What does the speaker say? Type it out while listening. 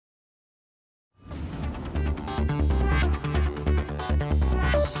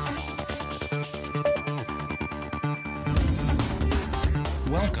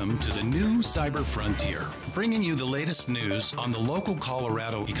to the new Cyber Frontier, bringing you the latest news on the local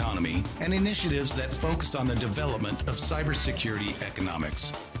Colorado economy and initiatives that focus on the development of cybersecurity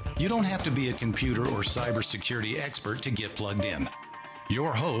economics. You don't have to be a computer or cybersecurity expert to get plugged in.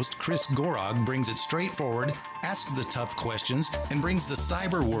 Your host, Chris Gorog, brings it straightforward, asks the tough questions, and brings the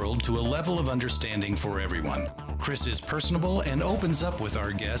cyber world to a level of understanding for everyone. Chris is personable and opens up with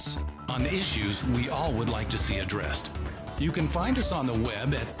our guests on issues we all would like to see addressed. You can find us on the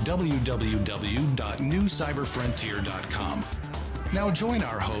web at www.newcyberfrontier.com. Now join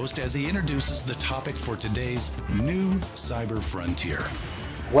our host as he introduces the topic for today's New Cyber Frontier.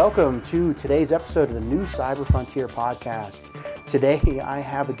 Welcome to today's episode of the New Cyber Frontier podcast. Today I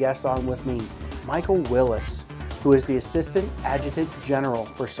have a guest on with me, Michael Willis, who is the Assistant Adjutant General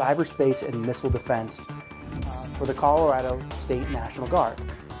for Cyberspace and Missile Defense for the Colorado State National Guard.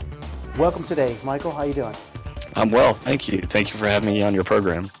 Welcome today, Michael. How you doing? I'm well, thank you. Thank you for having me on your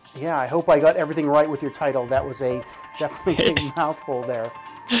program. Yeah, I hope I got everything right with your title. That was a definitely a big mouthful there.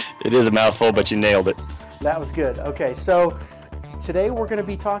 It is a mouthful, but you nailed it. That was good. Okay, so today we're going to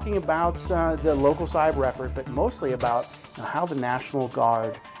be talking about the local cyber effort, but mostly about how the National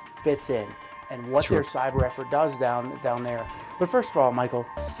Guard fits in and what their cyber effort does down there. But first of all, Michael,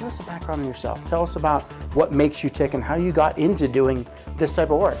 give us a background on yourself. Tell us about what makes you tick and how you got into doing this type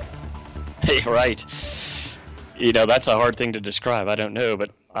of work. Hey, right. You know, that's a hard thing to describe. I don't know, but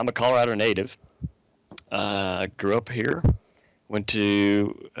I'm a Colorado native. Grew up here. Went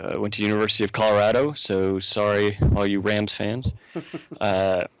to University of Colorado, so sorry all you Rams fans.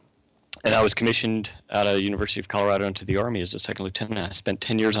 And I was commissioned out of University of Colorado into the Army as a second lieutenant. I spent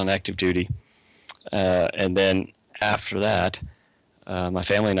 10 years on active duty. And then after that, my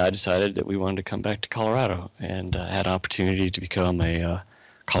family and I decided that we wanted to come back to Colorado and had an opportunity to become a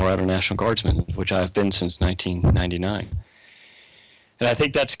Colorado National Guardsman, which I've been since 1999. And I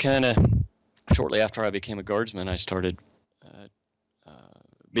think that's kind of shortly after I became a Guardsman, I started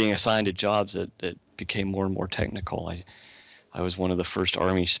being assigned to jobs that became more and more technical. I was one of the first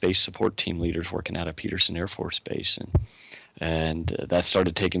Army Space Support Team leaders working out of Peterson Air Force Base, and that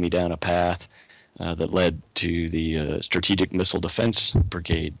started taking me down a path that led to the Strategic Missile Defense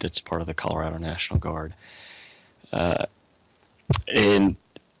Brigade that's part of the Colorado National Guard. And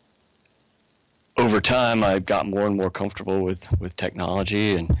over time, I got more and more comfortable with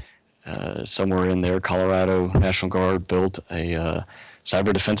technology, and somewhere in there, Colorado National Guard built a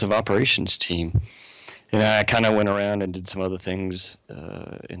cyber defensive operations team. And I kind of went around and did some other things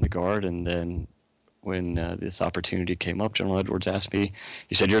in the Guard, and then when this opportunity came up, General Edwards asked me,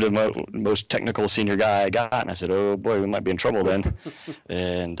 he said, "You're the most technical senior guy I got." And I said, "Oh boy, we might be in trouble then."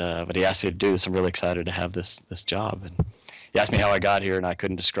 And but he asked me to do this. I'm really excited to have this job. And he asked me how I got here, and I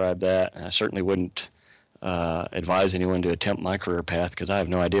couldn't describe that. And I certainly wouldn't advise anyone to attempt my career path because I have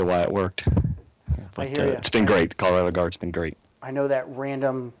no idea why it worked. But it's been great. The Colorado Guard's been great. I know that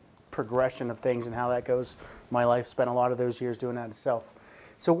random progression of things and how that goes. My life spent a lot of those years doing that itself.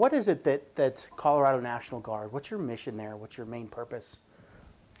 So what is it that Colorado National Guard, what's your mission there? What's your main purpose?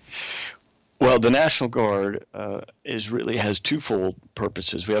 Well, the National Guard has twofold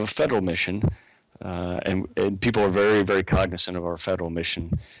purposes. We have a federal mission, and people are very, very cognizant of our federal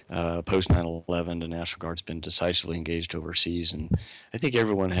mission. Post 9/11, the National Guard's been decisively engaged overseas, and I think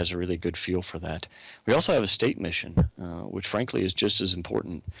everyone has a really good feel for that. We also have a state mission, which frankly is just as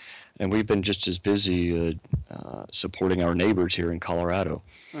important, and we've been just as busy supporting our neighbors here in Colorado.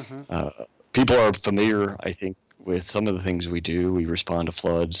 People are familiar, I think, with some of the things we do. We respond to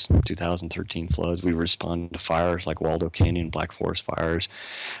floods, 2013 floods. We respond to fires like Waldo Canyon, Black Forest fires.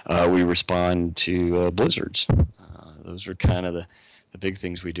 We respond to blizzards. Those are kind of the big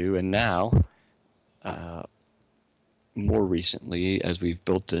things we do. And now, more recently, as we've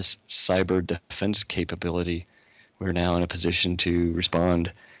built this cyber defense capability, we're now in a position to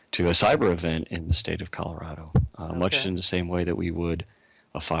respond to a cyber event in the state of Colorado, much in the same way that we would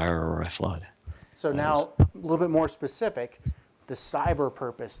a fire or a flood. So now, a little bit more specific, the cyber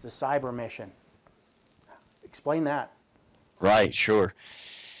purpose, the cyber mission. Explain that. Right, sure.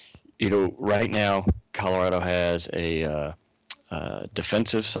 You know, right now, Colorado has a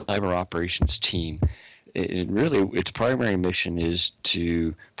defensive cyber operations team. Its primary mission is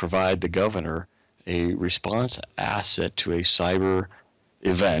to provide the governor a response asset to a cyber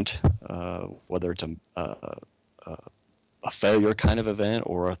event, whether it's a failure kind of event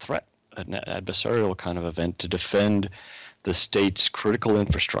or a threat, an adversarial kind of event, to defend the state's critical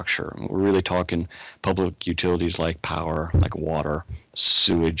infrastructure. We're really talking public utilities like power, like water,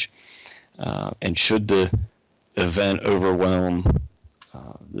 sewage, and should the event overwhelm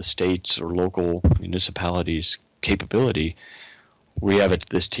the state's or local municipalities' capability, we have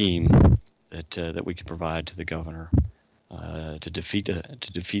this team that we can provide to the governor to defeat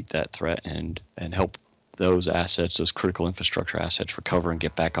that threat and help those assets, those critical infrastructure assets, recover and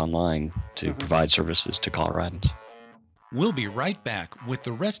get back online to provide services to Coloradans. We'll be right back with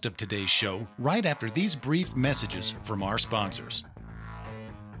the rest of today's show right after these brief messages from our sponsors.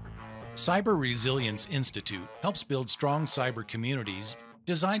 Cyber Resilience Institute helps build strong cyber communities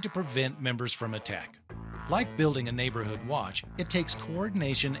designed to prevent members from attack. Like building a neighborhood watch, it takes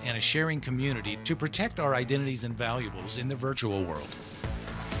coordination and a sharing community to protect our identities and valuables in the virtual world.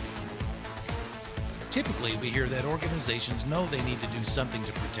 Typically, we hear that organizations know they need to do something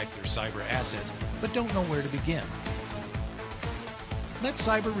to protect their cyber assets, but don't know where to begin. Let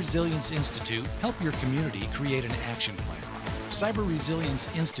Cyber Resilience Institute help your community create an action plan. Cyber Resilience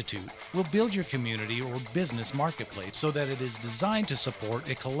Institute will build your community or business marketplace so that it is designed to support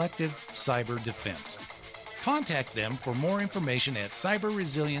a collective cyber defense. Contact them for more information at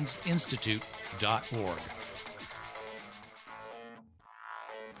cyberresilienceinstitute.org.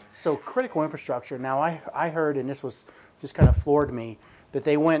 So critical infrastructure, now I heard, and this was just kind of floored me, that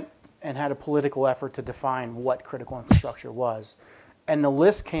they went and had a political effort to define what critical infrastructure was. And the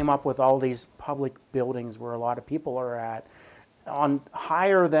list came up with all these public buildings where a lot of people are at, on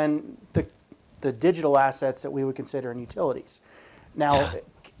higher than the digital assets that we would consider in utilities. Now,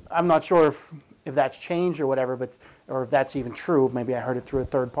 I'm not sure if that's changed or whatever, or if that's even true. Maybe I heard it through a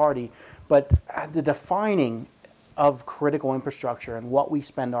third party. But the defining of critical infrastructure and what we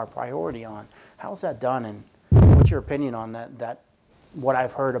spend our priority on, how's that done? And what's your opinion on that what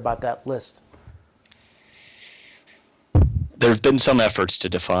I've heard about that list? There have been some efforts to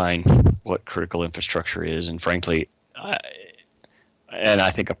define what critical infrastructure is, and frankly, and I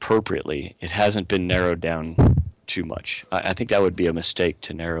think appropriately, it hasn't been narrowed down too much. I think that would be a mistake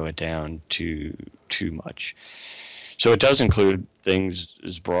to narrow it down too much. So it does include things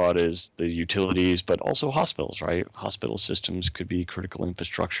as broad as the utilities, but also hospitals, right? Hospital systems could be critical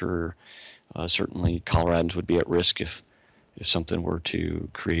infrastructure. Certainly, Coloradans would be at risk if something were to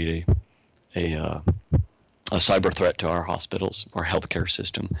create a cyber threat to our hospitals, our healthcare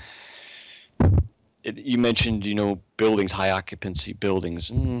system. You mentioned, buildings, high occupancy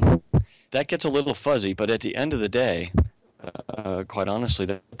buildings. That gets a little fuzzy, but at the end of the day, quite honestly,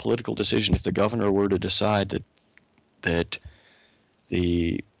 the political decision, if the governor were to decide that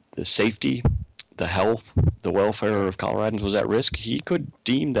the safety, the health, the welfare of Coloradans was at risk, he could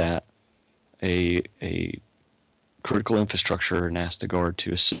deem that a critical infrastructure and ask the Guard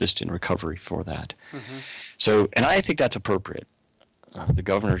to assist in recovery for that. So, and I think that's appropriate. The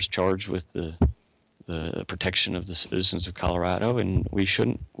governor's charged with the protection of the citizens of Colorado, and we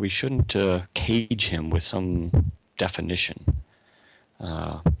shouldn't cage him with some definition.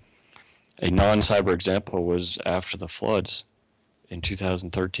 A non-cyber example was after the floods in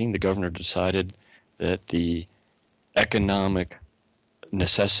 2013. The governor decided that the economic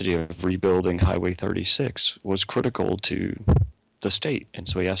necessity of rebuilding Highway 36 was critical to the state, and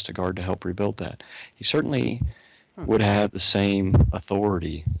so he asked the Guard to help rebuild that. He certainly would have the same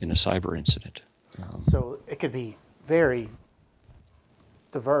authority in a cyber incident. So it could be very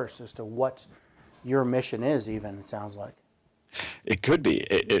diverse as to what your mission is, even, it sounds like. It could be.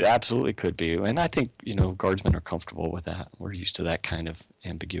 It absolutely could be. And I think, Guardsmen are comfortable with that. We're used to that kind of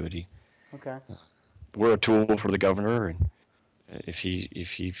ambiguity. Okay. We're a tool for the governor, and if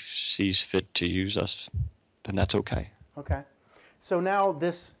he sees fit to use us, then that's okay. Okay. So now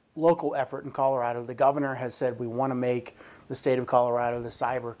this local effort in Colorado, the governor has said we want to make the state of Colorado the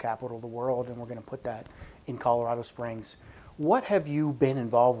cyber capital of the world, and we're going to put that in Colorado Springs. What have you been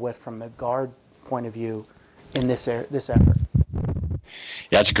involved with from the Guard point of view in this effort?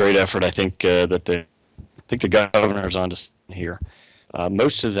 Yeah, it's a great effort. I think the governor's on to something here.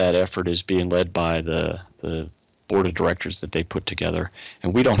 Most of that effort is being led by the board of directors that they put together,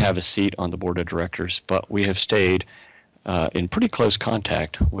 and we don't have a seat on the board of directors, but we have stayed in pretty close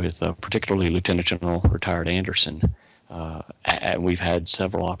contact with particularly Lieutenant General retired Anderson. And we've had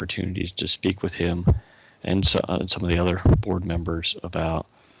several opportunities to speak with him and some of the other board members about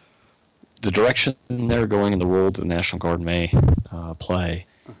the direction they're going and the role that the National Guard may play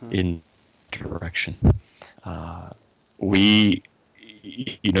in that direction.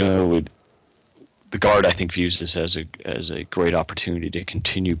 The Guard, I think, views this as a great opportunity to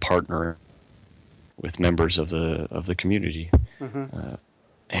continue partnering with members of the community,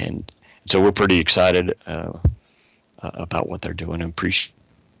 and so we're pretty excited about what they're doing and appreciate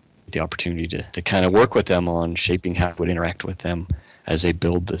the opportunity to kind of work with them on shaping how we would interact with them as they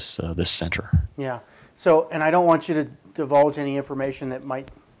build this center. Yeah. So, and I don't want you to divulge any information that might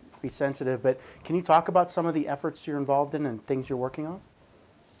be sensitive, but can you talk about some of the efforts you're involved in and things you're working on?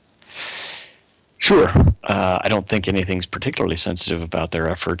 Sure. I don't think anything's particularly sensitive about their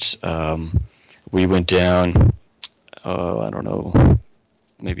efforts. We went down, I don't know,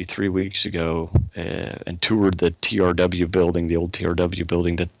 maybe 3 weeks ago and toured the TRW building, the old TRW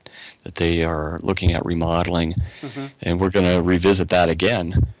building that they are looking at remodeling. And we're going to revisit that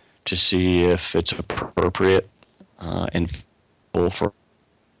again to see if it's appropriate and full for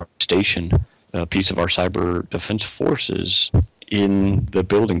our station, a piece of our cyber defense forces in the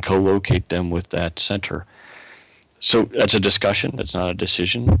building, co-locate them with that center. So that's a discussion. That's not a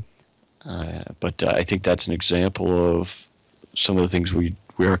decision. But I think that's an example of some of the things we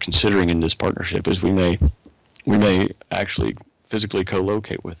are considering in this partnership. Is we may actually physically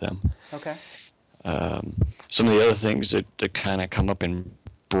co-locate with them. Okay. Some of the other things that kind of come up in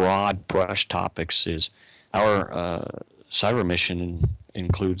broad brush topics is our cyber mission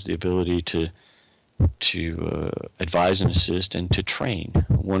includes the ability to advise and assist and to train.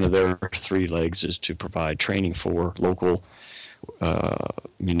 One of their 3 legs is to provide training for local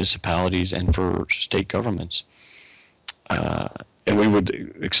municipalities and for state governments. And we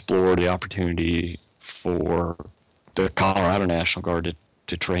would explore the opportunity for the Colorado National Guard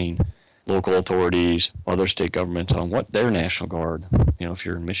to train local authorities, other state governments on what their National Guard, if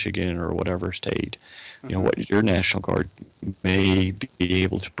you're in Michigan or whatever state, what your National Guard may be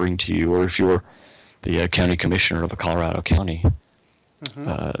able to bring to you, or if you're the county commissioner of a Colorado county,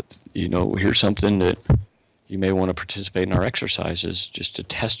 here's something that you may want to participate in our exercises just to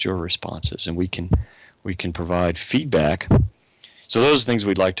test your responses, and we can provide feedback. So those are things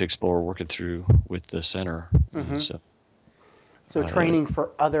we'd like to explore, working through with the center. So training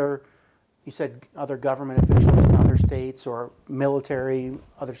for other, you said other government officials in other states, or military,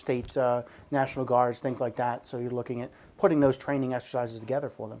 other states, National Guards, things like that. So you're looking at putting those training exercises together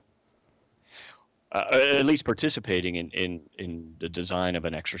for them. At least participating in the design of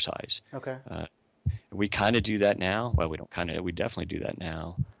an exercise. Okay. We kind of do that now. Well, we definitely do that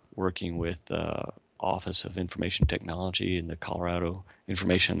now, working with the Office of Information Technology and the Colorado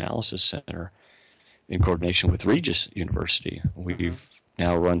Information Analysis Center in coordination with Regis University. We've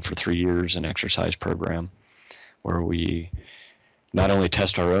now run for 3 years an exercise program where we not only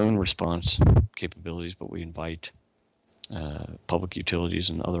test our own response capabilities, but we invite public utilities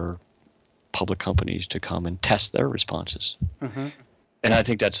and other public companies to come and test their responses. And I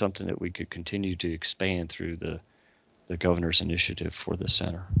think that's something that we could continue to expand through the governor's initiative for the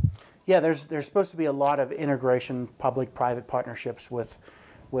center. Yeah, there's supposed to be a lot of integration, public-private partnerships with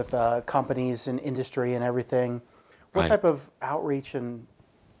companies and industry and everything. What type of outreach and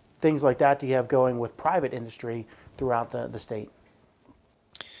things like that do you have going with private industry throughout the state?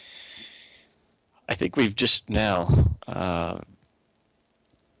 I think we've just now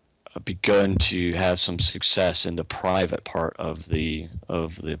begun to have some success in the private part of the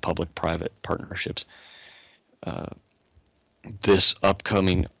public-private partnerships. This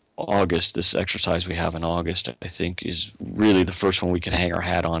upcoming August, this exercise we have in August, I think is really the first one we can hang our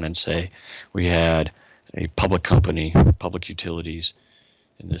hat on and say we had a public company, public utilities,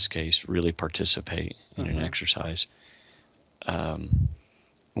 in this case, really participate in an exercise.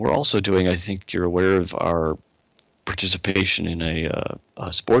 We're also doing, I think you're aware of our participation in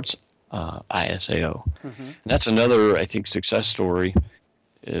a sports ISAO. And that's another, I think, success story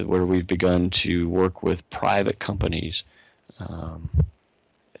where we've begun to work with private companies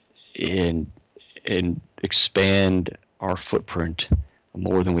and expand our footprint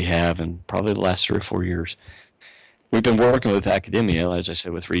more than we have in probably the last 3 or 4 years. We've been working with academia, as I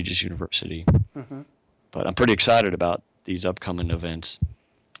said, with Regis University, but I'm pretty excited about these upcoming events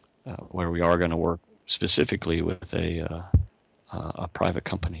where we are going to work specifically with a private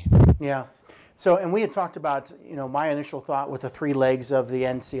company. Yeah. So, and we had talked about, my initial thought with the 3 legs of the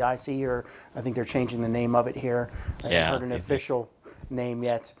NCIC, or I think they're changing the name of it here. I haven't heard an official name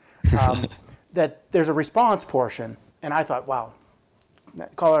yet. That there's a response portion, and I thought, wow,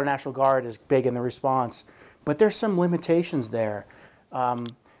 Colorado National Guard is big in the response, but there's some limitations there.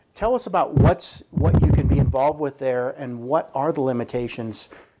 Tell us about what you can be involved with there, and what are the limitations,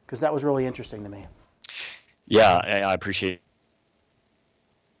 because that was really interesting to me. Yeah, I appreciate it.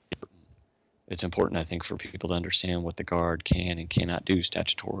 It's important, I think, for people to understand what the Guard can and cannot do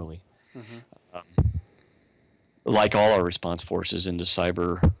statutorily. Like all our response forces in the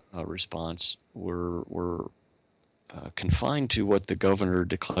cyber response, we're confined to what the governor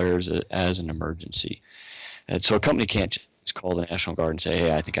declares as an emergency. And so a company can't just call the National Guard and say,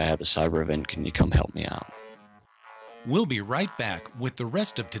 hey, I think I have a cyber event. Can you come help me out? We'll be right back with the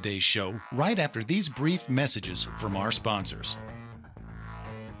rest of today's show right after these brief messages from our sponsors.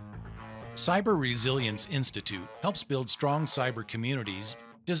 Cyber Resilience Institute helps build strong cyber communities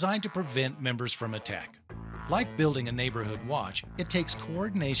designed to prevent members from attack. Like building a neighborhood watch, it takes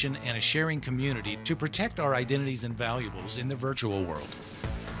coordination and a sharing community to protect our identities and valuables in the virtual world.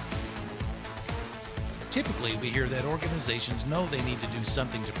 Typically, we hear that organizations know they need to do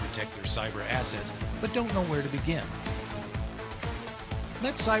something to protect their cyber assets, but don't know where to begin.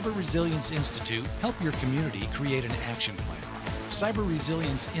 Let Cyber Resilience Institute help your community create an action plan. Cyber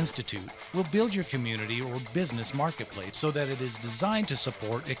Resilience Institute will build your community or business marketplace so that it is designed to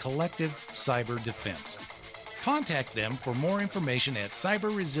support a collective cyber defense. Contact them for more information at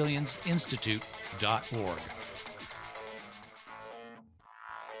cyberresilienceinstitute.org.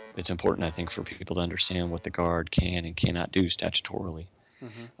 It's important, I think, for people to understand what the Guard can and cannot do statutorily.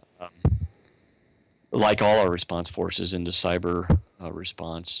 Like all our response forces in the cyber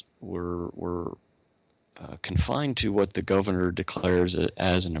response, we're confined to what the governor declares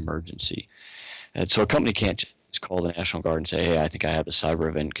as an emergency. And so a company can't just call the National Guard and say, hey, I think I have a cyber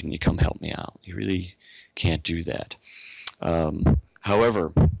event. Can you come help me out? You really can't do that.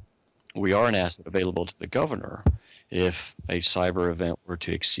 However, we are an asset available to the governor if a cyber event were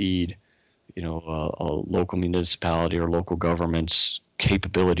to exceed, a local municipality or local government's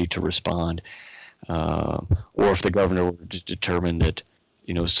capability to respond, or if the governor were to determine that,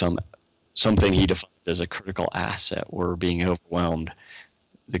 something he defined as a critical asset were being overwhelmed,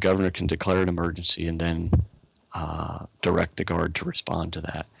 the governor can declare an emergency and then direct the Guard to respond to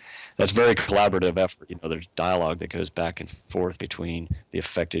that. That's a very collaborative effort. There's dialogue that goes back and forth between the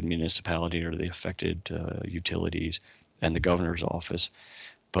affected municipality or the affected utilities and the governor's office.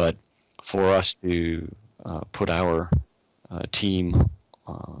 But for us to put our team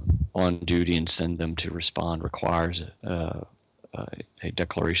on duty and send them to respond requires a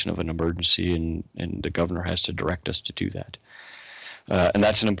declaration of an emergency, and the governor has to direct us to do that. And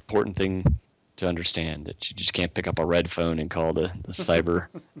that's an important thing to understand, that you just can't pick up a red phone and call the cyber,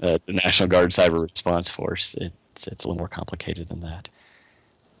 the National Guard Cyber Response Force. It's a little more complicated than that.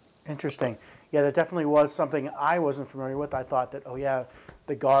 Interesting. Yeah, that definitely was something I wasn't familiar with. I thought that,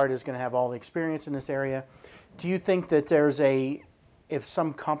 the Guard is going to have all the experience in this area. Do you think that if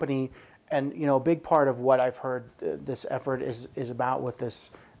some company, and a big part of what I've heard this effort is about with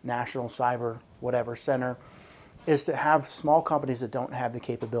this National Cyber Center, is to have small companies that don't have the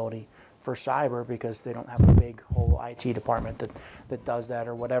capability for cyber because they don't have a big whole IT department that does that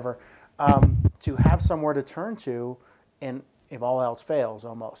or whatever, to have somewhere to turn to, and if all else fails,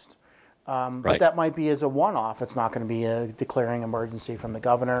 almost. Right. But that might be as a one-off. It's not going to be a declaring emergency from the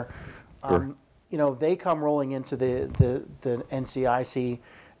governor. Sure. They come rolling into the NCIC,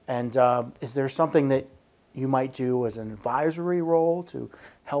 and is there something that you might do as an advisory role to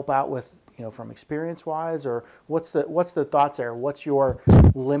help out with, from experience-wise, or what's the thoughts there? What's your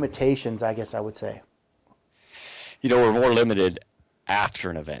limitations, I guess I would say? We're more limited after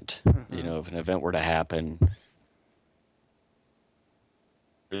an event. If an event were to happen,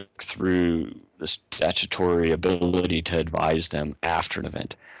 through the statutory ability to advise them after an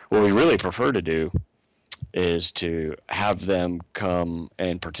event. What we really prefer to do is to have them come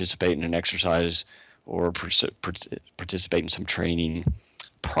and participate in an exercise or participate in some training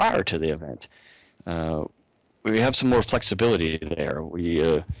prior to the event. We have some more flexibility there.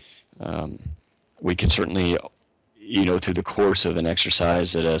 We can certainly, through the course of an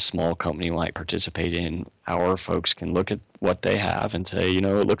exercise that a small company might participate in, our folks can look at what they have and say,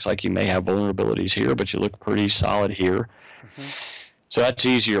 it looks like you may have vulnerabilities here, but you look pretty solid here. So that's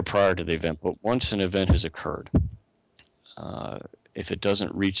easier prior to the event. But once an event has occurred, if it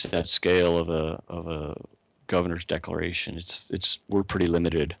doesn't reach that scale of a governor's declaration, we're pretty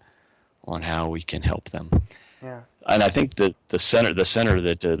limited on how we can help them. Yeah. And I think that the center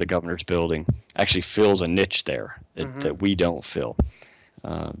that the governor's building actually fills a niche there that we don't fill.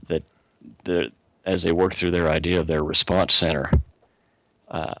 As they work through their idea of their response center,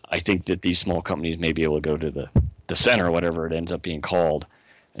 I think that these small companies may be able to go to the center, whatever it ends up being called,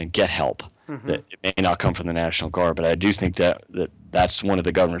 and get help. That it may not come from the National Guard, but I do think that's one of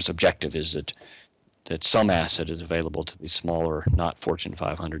the governor's objective, is that some asset is available to these smaller, not Fortune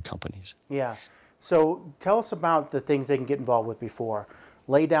 500 companies. Yeah. So tell us about the things they can get involved with before.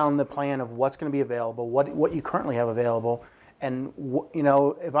 Lay down the plan of what's going to be available, what you currently have available, and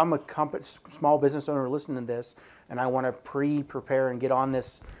if I'm a small business owner listening to this, and I want to prepare and get on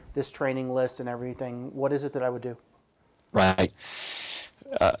this training list and everything, what is it that I would do? Right.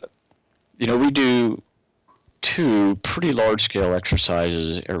 We do 2 pretty large-scale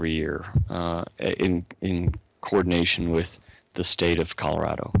exercises every year in coordination with the state of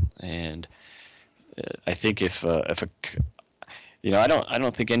Colorado, and I think if I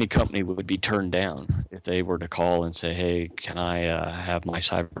don't think any company would be turned down if they were to call and say, hey, can I have my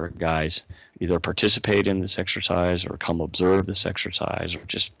cyber guys either participate in this exercise or come observe this exercise or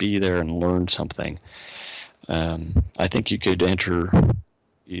just be there and learn something. I think you could enter,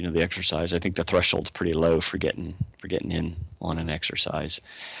 the exercise. I think the threshold's pretty low for getting in on an exercise.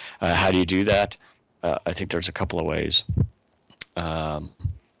 How do you do that? I think there's a couple of ways.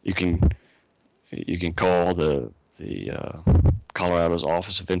 You can call the Colorado's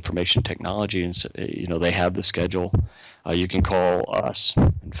Office of Information Technology, and they have the schedule. You can call us.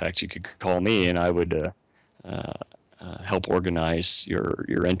 In fact, you could call me, and I would help organize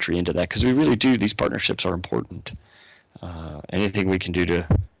your entry into that, because we really do. These partnerships are important. Anything we can do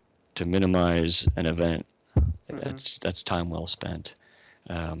to minimize an event, that's time well spent.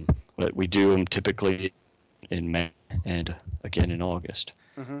 But we do them typically in May and again in August.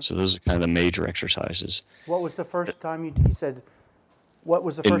 So those are kind of the major exercises. What was the first time you said? What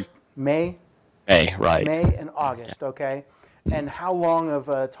was the first? May? May, right. May and August, okay. And how long of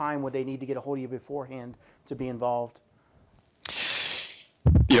a time would they need to get a hold of you beforehand to be involved?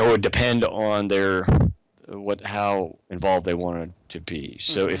 It would depend on how involved they wanted to be.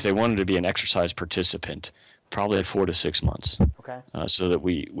 So if they wanted to be an exercise participant, probably 4 to 6 months. Okay. So that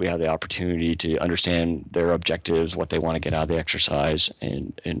we have the opportunity to understand their objectives, what they want to get out of the exercise,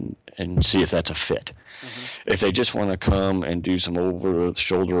 and see if that's a fit. If they just want to come and do some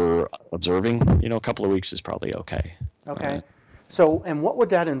over-the-shoulder observing, a couple of weeks is probably okay. Okay. So, and what would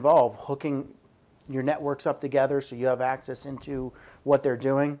that involve? Hooking your networks up together so you have access into what they're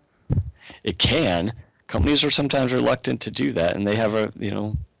doing? It can. Companies are sometimes reluctant to do that, and they have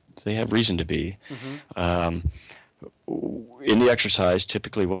they have reason to be. In the exercise,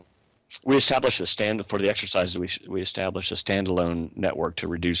 typically, we establish for the exercises. We establish a standalone network to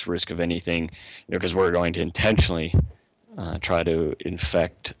reduce risk of anything, because we're going to intentionally try to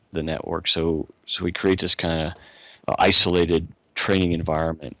infect the network. So we create this kind of isolated training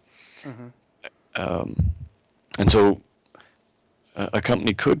environment. And so a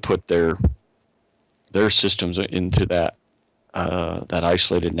company could put their systems into that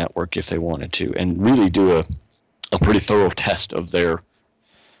isolated network if they wanted to, and really do a pretty thorough test of their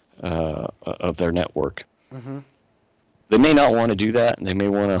network. They may not want to do that, and they may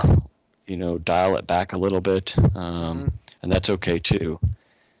want to, dial it back a little bit, and that's okay too.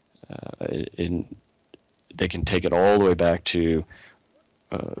 And they can take it all the way back to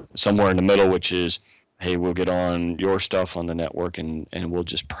somewhere in the middle, which is, hey, we'll get on your stuff on the network, and we'll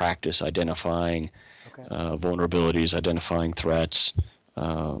just practice identifying vulnerabilities, identifying threats,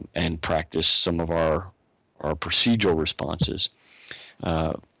 and practice some of our procedural responses.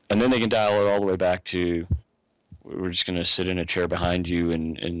 And then they can dial it all the way back to, we're just going to sit in a chair behind you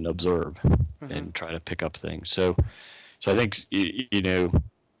and observe and try to pick up things. So I think,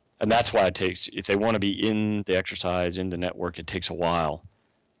 and that's why it takes, if they want to be in the exercise, in the network, it takes a while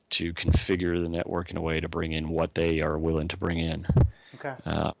to configure the network in a way to bring in what they are willing to bring in. Okay.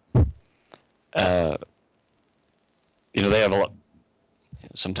 They have a lot.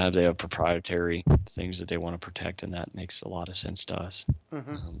 Sometimes they have proprietary things that they want to protect, and that makes a lot of sense to us.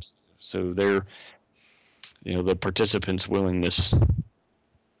 So they're, the participants' willingness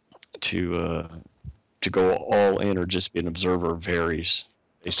to go all in or just be an observer varies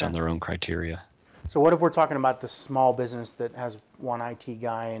based on their own criteria. So what if we're talking about the small business that has one IT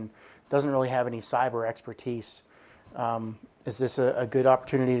guy and doesn't really have any cyber expertise? Is this a good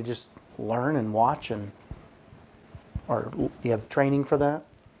opportunity to just learn and watch, or you have training for that?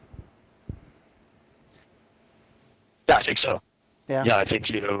 Yeah, I think so. Yeah, I think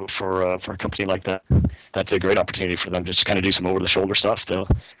for a company like that, that's a great opportunity for them to just kind of do some over-the-shoulder stuff.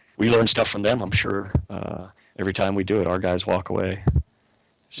 We learn stuff from them, I'm sure. Every time we do it, our guys walk away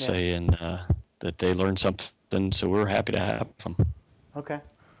saying that they learned something, so we're happy to have them. Okay.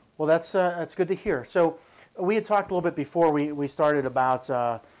 Well, that's good to hear. So we had talked a little bit before we started about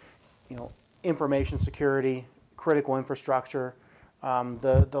information security, critical infrastructure.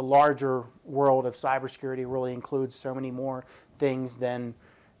 The larger world of cybersecurity really includes so many more things than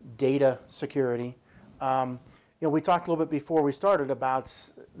data security. We talked a little bit before we started about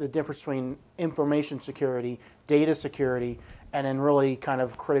the difference between information security, data security, and then really kind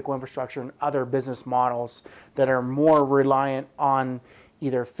of critical infrastructure and other business models that are more reliant on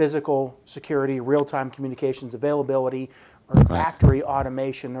either physical security, real-time communications availability, or factory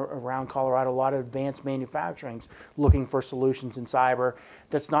automation around Colorado. A lot of advanced manufacturing's looking for solutions in cyber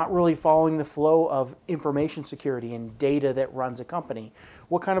that's not really following the flow of information security and data that runs a company.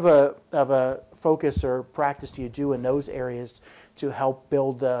 What kind of a focus or practice do you do in those areas to help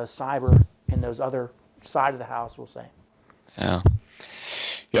build cyber in those other side of the house, we'll say? Yeah.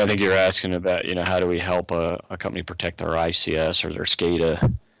 Yeah, I think you're asking about, how do we help a company protect their ICS or their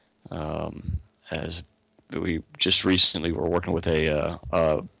SCADA? As we just recently were working with a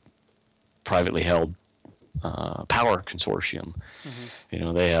privately held power consortium.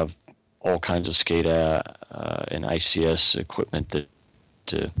 Mm-hmm. They have all kinds of SCADA and ICS equipment that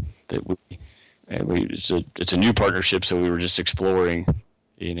it's a new partnership, so we were just exploring,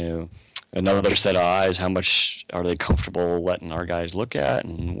 another set of eyes. How much are they comfortable letting our guys look at,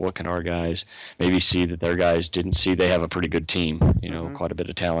 and what can our guys maybe see that their guys didn't see? They have a pretty good team, Mm-hmm. quite a bit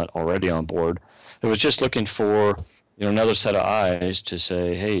of talent already on board. It was just looking for, another set of eyes to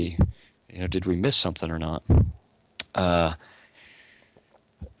say, hey, did we miss something or not?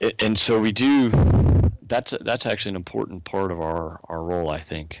 And so we do. That's actually an important part of our role, I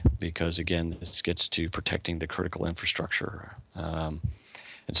think, because again, this gets to protecting the critical infrastructure. And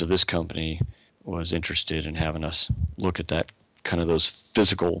so this company was interested in having us look at that, kind of those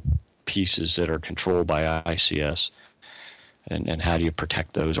physical pieces that are controlled by ICS, and how do you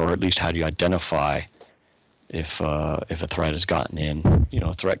protect those, or at least how do you identify if a threat has gotten in.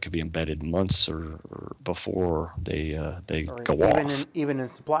 A threat could be embedded months or before they go off. Even in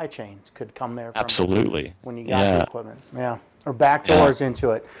supply chains could come there from Absolutely. when you got the equipment. Yeah. Or backdoors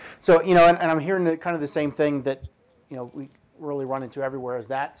into it. So, and I'm hearing kind of the same thing that, we really run into everywhere, is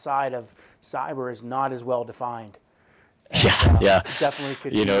that side of cyber is not as well defined. And, definitely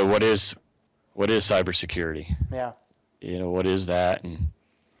could what is cybersecurity? Yeah. What is that? And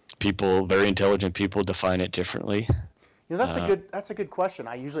very intelligent people define it differently. That's a good question.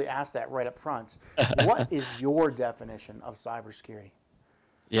 I usually ask that right up front. What is your definition of cybersecurity?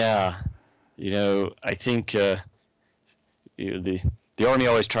 Yeah. I think the Army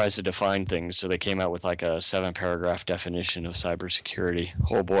always tries to define things, so they came out with like a 7-paragraph definition of cybersecurity.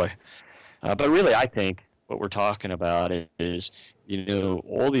 Oh boy. But really, I think what we're talking about is,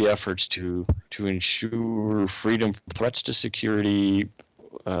 all the efforts to ensure freedom from threats to security,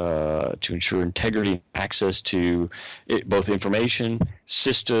 to ensure integrity and access to both information,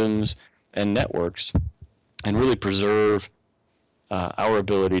 systems, and networks, and really preserve our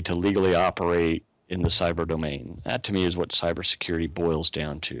ability to legally operate in the cyber domain. That, to me, is what cybersecurity boils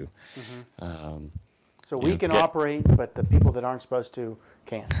down to. Mm-hmm. So we can operate, but the people that aren't supposed to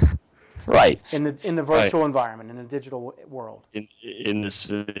can't. Right. In the virtual environment, in the digital world. In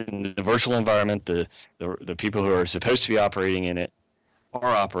the virtual environment, the people who are supposed to be operating in it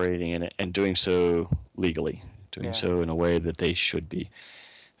are operating in it, and doing so legally, doing so in a way that they should be,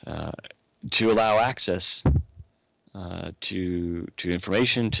 to allow access to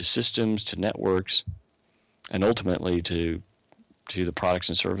information, to systems, to networks, and ultimately to the products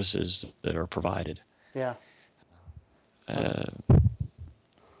and services that are provided. Yeah.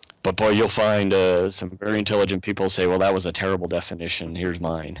 But boy, you'll find some very intelligent people say, well, that was a terrible definition, here's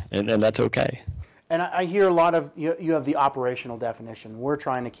mine. And that's okay. And I hear a lot of, you have the operational definition. We're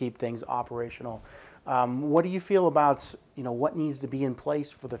trying to keep things operational. What do you feel about, what needs to be in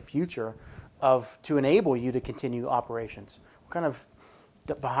place for the future to enable you to continue operations? What kind of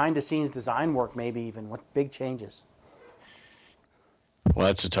behind-the-scenes design work, maybe even? What big changes? Well,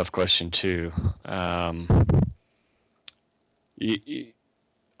 that's a tough question, too. I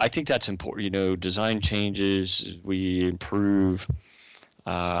think that's important. Design changes, we improve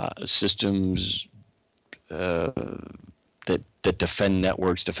systems that defend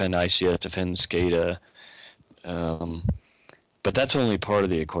networks, defend ICS, defend SCADA. But that's only part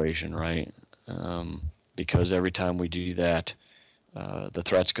of the equation, right? Because every time we do that, the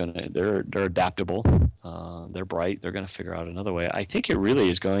threat's they're adaptable, they're bright, they're going to figure out another way. I think it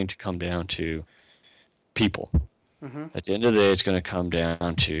really is going to come down to people. Mm-hmm. At the end of the day, it's going to come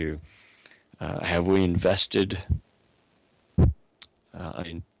down to have we invested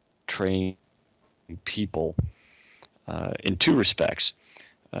in training people in two respects.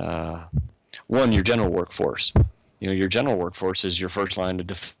 One, your general workforce. Your general workforce is your first line of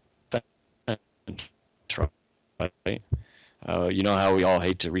defense, right? You know how we all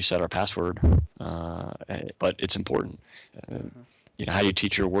hate to reset our password, but it's important. How do you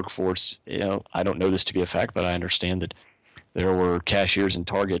teach your workforce? I don't know this to be a fact, but I understand that there were cashiers in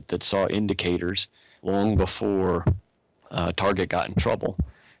Target that saw indicators long before Target got in trouble,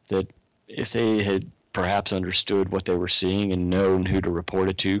 that if they had perhaps understood what they were seeing and known who to report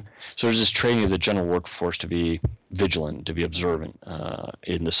it to. So there's this training of the general workforce to be vigilant, to be observant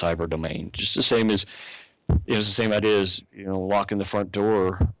in the cyber domain. Just the same as, it's the same idea as, locking the front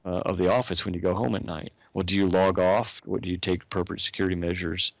door of the office when you go home at night. Well, do you log off? What do you take appropriate security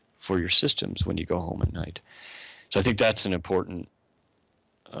measures for your systems when you go home at night? So I think that's an important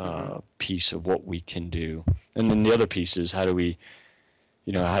piece of what we can do. And then the other piece is how do we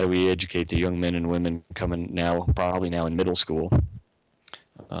educate the young men and women probably now in middle school,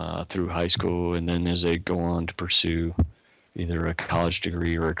 through high school, and then as they go on to pursue either a college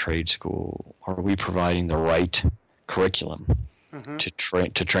degree or a trade school, are we providing the right curriculum to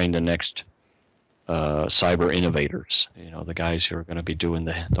train the next cyber innovators? The guys who are going to be doing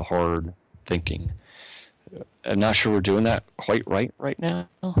the hard thinking. I'm not sure we're doing that quite right now,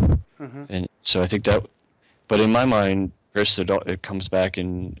 and so I think that. But in my mind, Chris, it comes back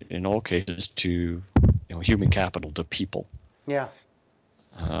in all cases to human capital, to people. Yeah.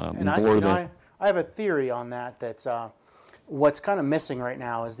 And I have a theory on that. That's what's kind of missing right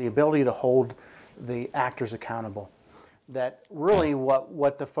now is the ability to hold the actors accountable. That really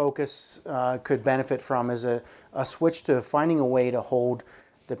what the focus could benefit from is a switch to finding a way to hold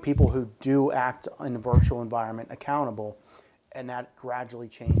the people who do act in a virtual environment accountable, and that gradually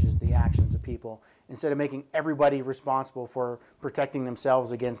changes the actions of people. Instead of making everybody responsible for protecting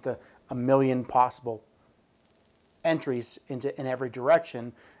themselves against a million possible entries in every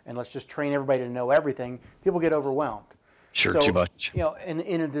direction, and let's just train everybody to know everything, people get overwhelmed. Sure, too much.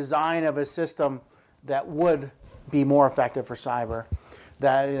 In a design of a system that would be more effective for cyber,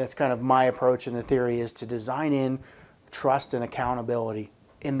 that's kind of my approach, and the theory is to design in trust and accountability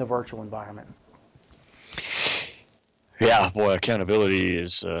in the virtual environment. Yeah, boy, accountability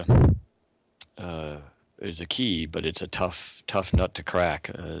is a key, but it's a tough nut to crack,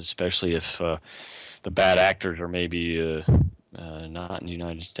 especially if the bad actors are maybe not in the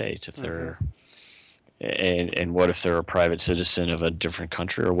United States. If they're and what if they're a private citizen of a different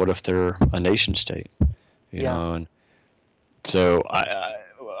country, or what if they're a nation state? You know, and so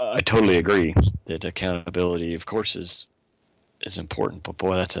I totally agree that accountability, of course, is important. But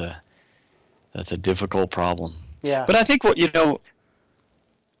boy, that's a difficult problem. Yeah. But I think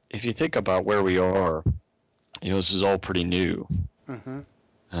if you think about where we are, this is all pretty new.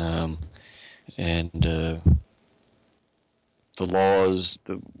 And the laws,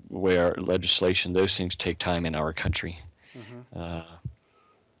 the way our legislation, those things take time in our country.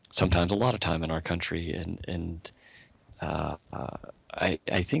 Sometimes a lot of time in our country, and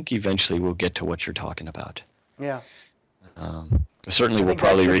I think eventually we'll get to what you're talking about. Yeah. Certainly we'll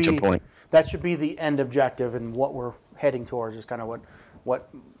probably reach a point. That should be the end objective, and what we're heading towards is kind of what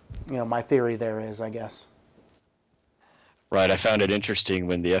my theory there is, I guess. Right. I found it interesting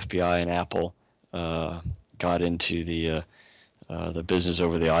when the FBI and Apple got into the business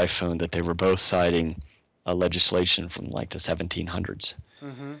over the iPhone, that they were both citing a legislation from like the 1700s.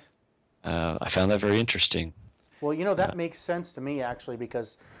 I found that very interesting. Well, that makes sense to me, actually,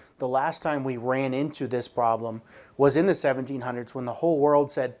 because the last time we ran into this problem was in the 1700s, when the whole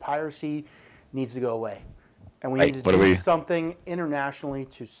world said piracy needs to go away. And we need to do something internationally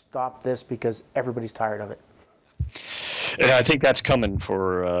to stop this because everybody's tired of it. And I think that's coming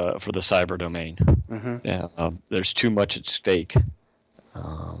for the cyber domain. Yeah, there's too much at stake,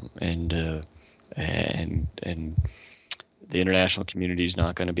 and the international community is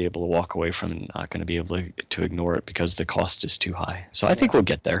not going to be able to walk away from it, not going to be able to ignore it because the cost is too high. So I think we'll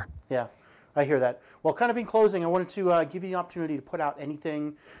get there. Yeah, I hear that. Well, kind of in closing, I wanted to give you the opportunity to put out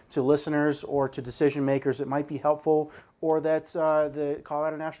anything to listeners or to decision makers that might be helpful, or that the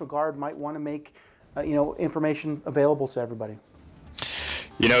Colorado National Guard might want to make information available to everybody.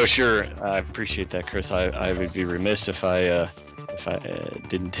 Sure. I appreciate that, Chris. I would be remiss if I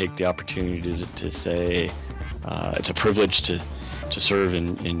didn't take the opportunity to say it's a privilege to serve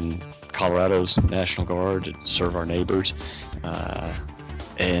in Colorado's National Guard, to serve our neighbors,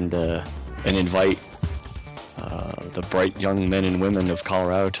 and invite the bright young men and women of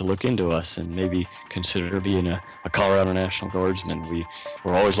Colorado to look into us and maybe consider being a Colorado National Guardsman.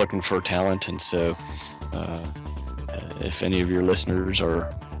 We're always looking for talent, and so if any of your listeners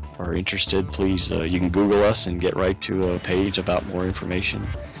are interested, please you can Google us and get right to a page about more information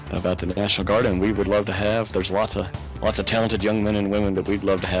about the National Guard, and we would love to have. There's lots of talented young men and women that we'd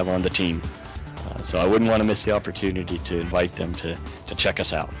love to have on the team. So I wouldn't want to miss the opportunity to invite them to check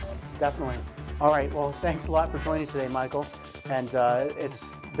us out. Definitely. All right. Well, thanks a lot for joining today, Michael. And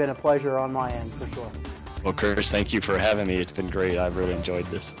it's been a pleasure on my end, for sure. Well, Chris, thank you for having me. It's been great. I've really enjoyed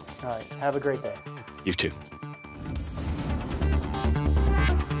this. All right. Have a great day. You too.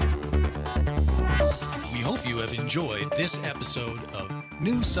 We hope you have enjoyed this episode of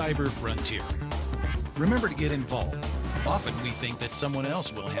New Cyber Frontier. Remember to get involved. Often we think that someone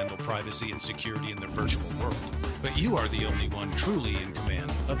else will handle privacy and security in the virtual world, but you are the only one truly in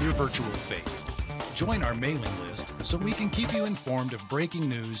command of your virtual fate. Join our mailing list so we can keep you informed of breaking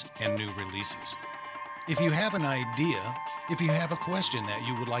news and new releases. If you have an idea, If you have a question that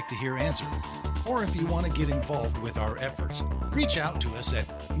you would like to hear answered, or if you want to get involved with our efforts, reach out to us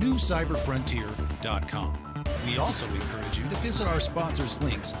at newcyberfrontier.com. We also encourage you to visit our sponsors'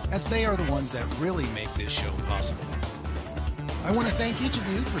 links, as they are the ones that really make this show possible. I want to thank each of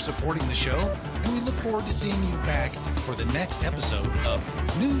you for supporting the show, and we look forward to seeing you back for the next episode of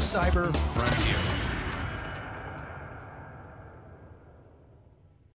New Cyber Frontier.